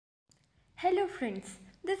Hello friends,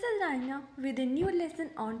 this is Raina with a new lesson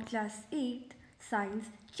on class 8 science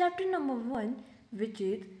chapter number 1, which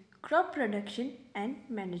is crop production and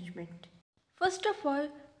management. First of all,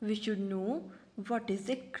 we should know what is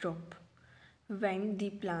a crop. When the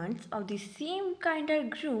plants of the same kind are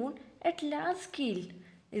grown at large scale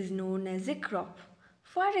is known as a crop.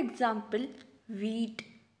 For example, wheat,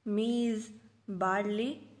 maize,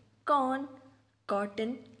 barley, corn,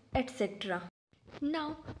 cotton, etc.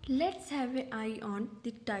 Now let's have an eye on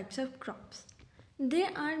the types of crops. There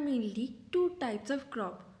are mainly two types of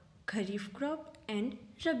crop, Kharif crop and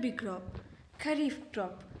Rabi crop. Kharif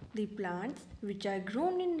crop, the plants which are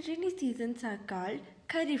grown in rainy seasons are called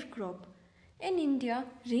Kharif crop. In India,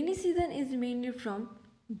 rainy season is mainly from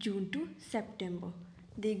June to September.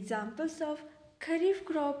 The examples of Kharif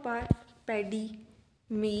crop are paddy,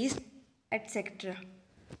 maize, etc.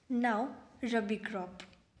 Now Rabi crop.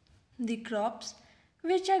 The crops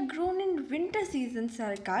which are grown in winter seasons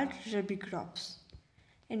are called Rabi crops.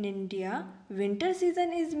 In India, winter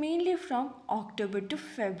season is mainly from October to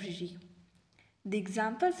February. The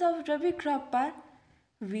examples of Rabi crop are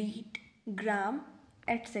wheat, gram,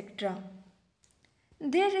 etc.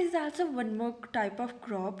 There is also one more type of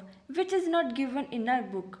crop which is not given in our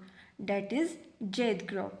book, that is jade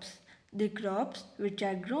crops. The crops which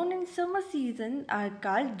are grown in summer season are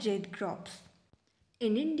called jade crops.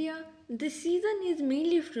 In India, the season is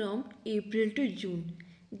mainly from April to June.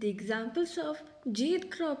 The examples of jade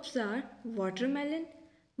crops are watermelon,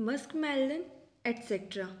 muskmelon,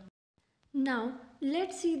 etc. Now,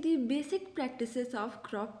 let's see the basic practices of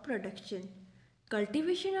crop production.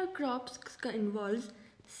 Cultivation of crops involves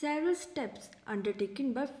several steps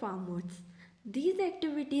undertaken by farmers. These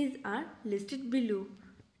activities are listed below.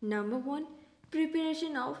 Number 1.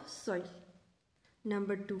 Preparation of soil.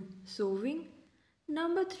 Number 2. Sowing.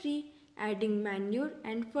 Number 3. Adding manure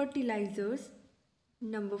and fertilizers.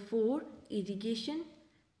 Number 4. Irrigation.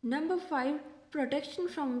 Number 5. Protection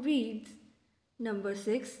from weeds. Number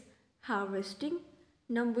 6. Harvesting.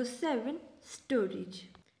 Number 7. Storage.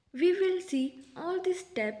 We will see all these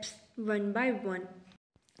steps one by one.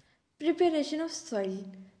 Preparation of soil.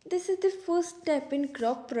 This is the first step in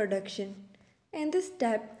crop production. In this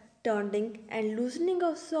step, turning and loosening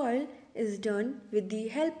of soil is done with the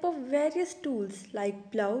help of various tools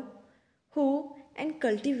like plough, hoe and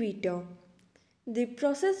cultivator. The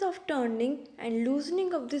process of turning and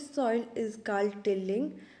loosening of the soil is called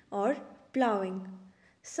tilling or ploughing.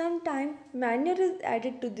 Sometimes manure is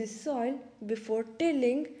added to the soil before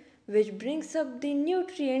tilling, which brings up the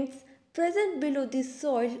nutrients present below the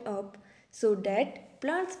soil up so that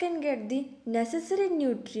plants can get the necessary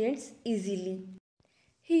nutrients easily.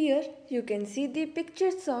 Here you can see the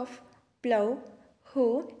pictures of plough,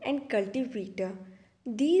 hoe and cultivator.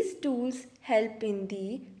 These tools help in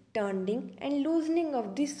the turning and loosening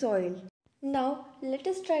of the soil. Now let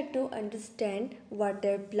us try to understand what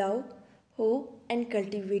a plough, hoe and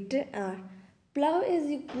cultivator are. Plough is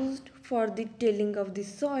used for the tilling of the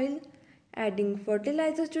soil, adding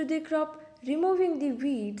fertilizers to the crop, removing the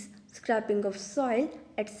weeds, scraping of soil,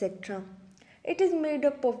 etc. It is made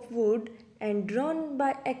up of wood and drawn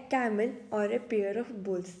by a camel or a pair of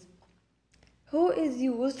bulls. Hoe is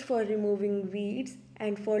used for removing weeds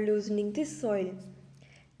and for loosening the soil.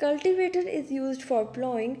 Cultivator is used for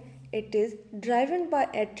plowing. It is driven by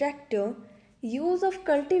a tractor. Use of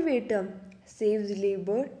cultivator saves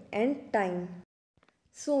labor and time.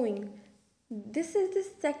 Sowing. This is the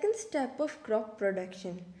second step of crop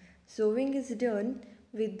production. Sowing is done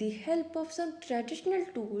with the help of some traditional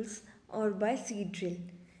tools or by seed drill.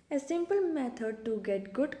 A simple method to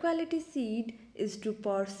get good quality seed is to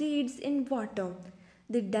pour seeds in water.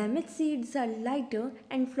 The damaged seeds are lighter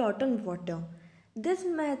and float on water. This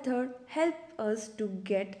method helps us to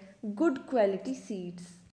get good quality seeds.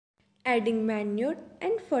 Adding manure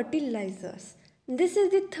and fertilizers. This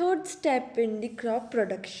is the third step in the crop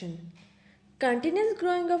production. Continuous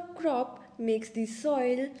growing of crop makes the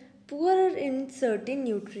soil poorer in certain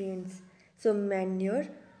nutrients. So manure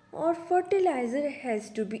or fertilizer has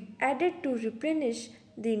to be added to replenish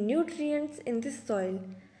the nutrients in the soil.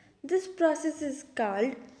 This process is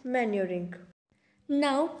called manuring.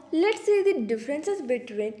 Now let's see the differences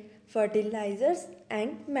between fertilizers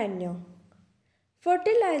and manure.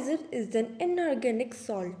 Fertilizer is an inorganic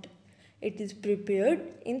salt. It is prepared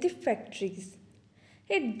in the factories.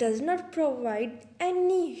 It does not provide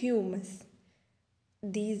any humus.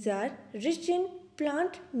 These are rich in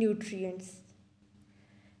plant nutrients.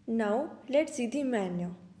 Now let's see the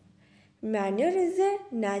manure. Manure is a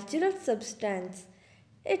natural substance.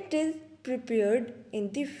 It is prepared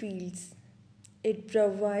in the fields. It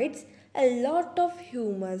provides a lot of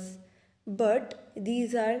humus. but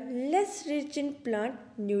these are less rich in plant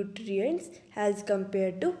nutrients as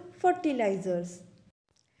compared to fertilizers.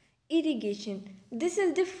 Irrigation. This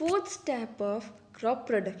is the fourth step of crop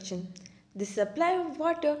production. The supply of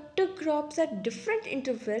water to crops at different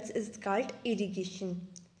intervals is called irrigation.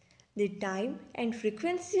 The time and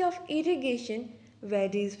frequency of irrigation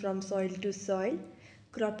varies from soil to soil,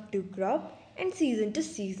 crop to crop, and season to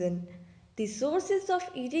season. The sources of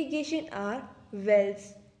irrigation are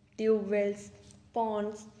wells, tube wells,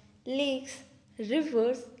 ponds, lakes,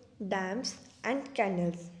 rivers, dams, and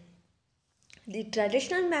canals. The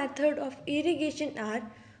traditional method of irrigation are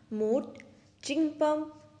moat, chin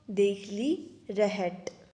pump, dekli, rahat.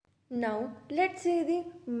 Now let's see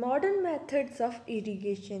the modern methods of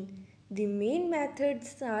irrigation. The main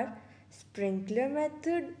methods are sprinkler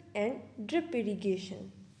method and drip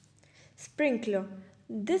irrigation. Sprinkler.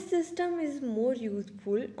 This system is more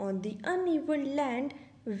useful on the uneven land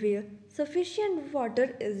where sufficient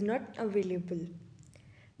water is not available.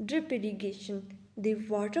 Drip irrigation. The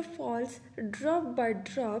water falls drop by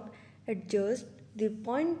drop at just the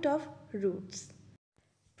point of roots.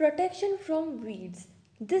 Protection from weeds.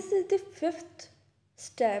 This is the fifth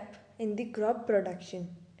step in the crop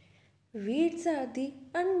production. Weeds are the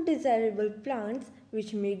undesirable plants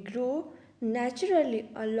which may grow naturally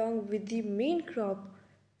along with the main crop,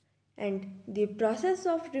 and the process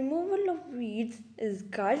of removal of weeds is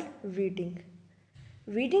called weeding.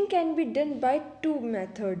 Weeding can be done by two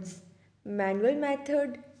methods, manual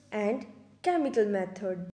method and chemical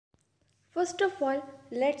method. First of all,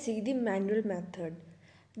 let's see the manual method.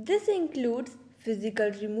 This includes physical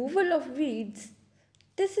removal of weeds.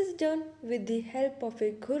 This is done with the help of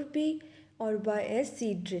a khurpi or by a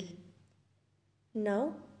seed drill.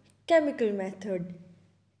 Now, chemical method.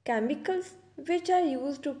 Chemicals which are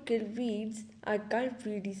used to kill weeds are called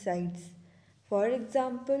weedicides. For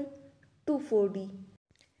example, 2,4-D.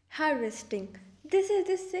 Harvesting. This is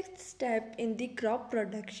the sixth step in the crop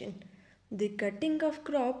production. The cutting of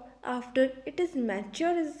crop after it is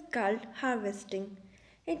mature is called harvesting.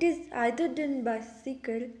 It is either done by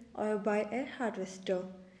sickle or by a harvester.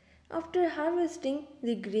 After harvesting,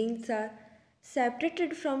 the grains are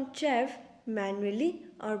separated from chaff manually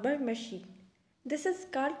or by machine. This is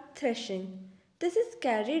called threshing. This is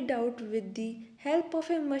carried out with the help of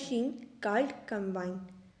a machine called combine.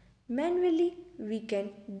 Manually, we can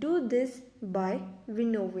do this by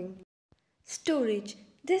winnowing. Storage.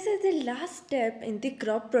 This is the last step in the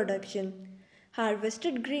crop production.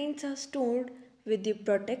 Harvested grains are stored with the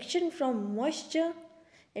protection from moisture,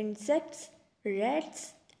 insects,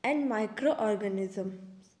 rats, and microorganisms.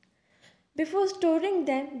 Before storing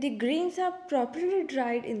them, the grains are properly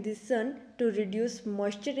dried in the sun to reduce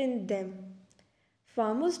moisture in them.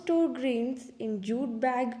 Farmers store grains in jute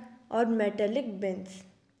bag or metallic bins.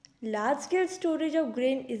 Large-scale storage of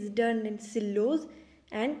grain is done in silos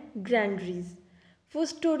and granaries. For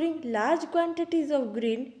storing large quantities of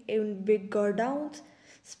grain in big godowns,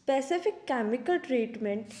 specific chemical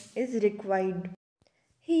treatment is required.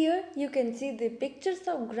 Here you can see the pictures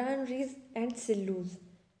of granaries and silos.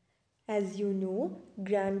 As you know,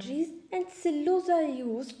 granaries and silos are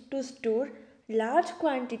used to store large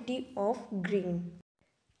quantity of grain.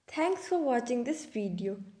 Thanks for watching this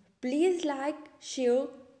video. Please like, share,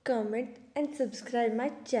 comment and subscribe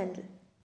my channel.